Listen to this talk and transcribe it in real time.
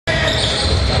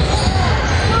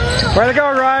Way to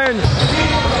go, Ryan.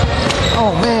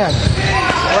 Oh, man.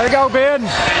 Way to go, Ben.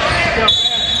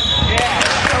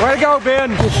 Way to go,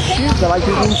 Ben. Just shoot. I like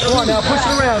to do score. Now push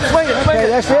it around. Swing it. Swing it.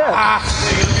 That's it.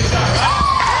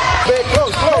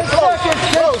 Close, close, close. 10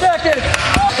 seconds.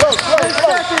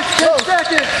 10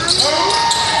 seconds.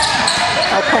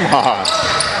 Oh, come on.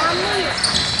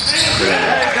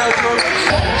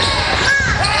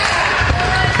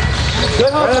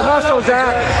 Good hustle,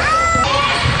 Zach.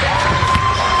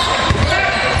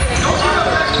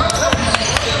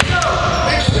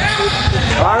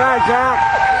 All right, Zach.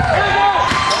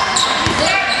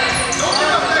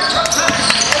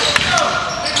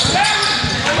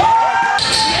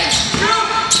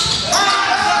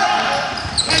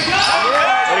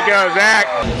 Way to go, Zach.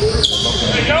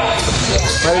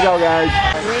 Way to go, guys.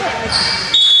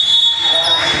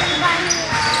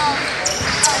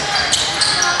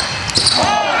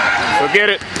 Go get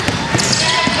it.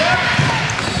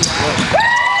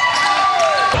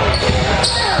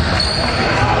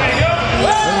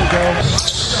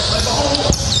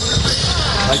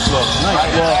 Nice look. Nice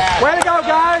look. Way to go,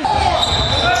 guys.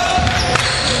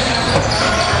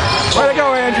 Way to go,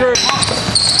 Andrew.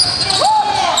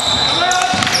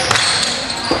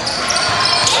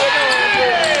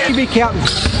 You be counting.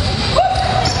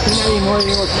 You're not even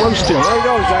anywhere close to him. Way to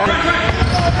go, Zach.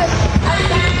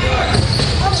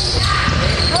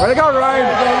 Way to go, Ryan.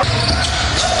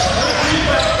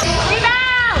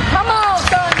 Rebound! Come on,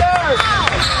 Thunder!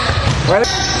 Way to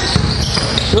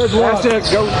Good one. That's it.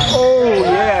 Go. Oh,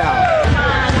 yeah.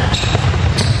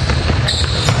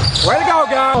 Way to go,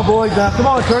 guys. Come on, boys. Now, come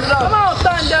on, turn it up. Come on,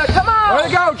 Thunder. Come on. Way to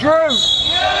go, Drew.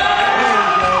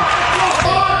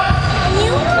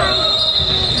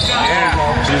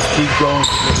 Yeah. Just keep going.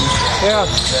 Yeah.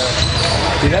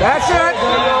 That's it.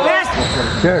 That's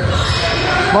Sure.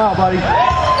 Come on, buddy.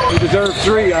 You deserve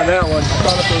 3 on that one.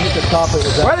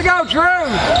 Way to go, Drew.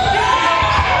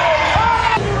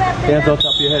 Hands on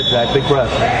top of your head, Zach. Big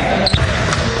breath.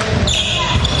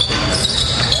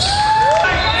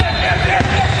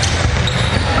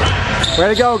 Way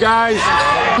to go, guys.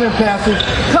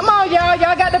 Come on, y'all.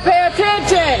 Y'all got to pay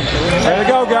attention. Way to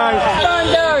go, guys.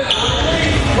 Thunder.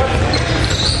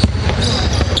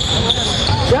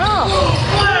 Jump.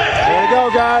 Way to go,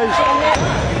 guys.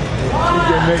 He's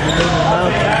going to make a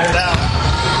mountain.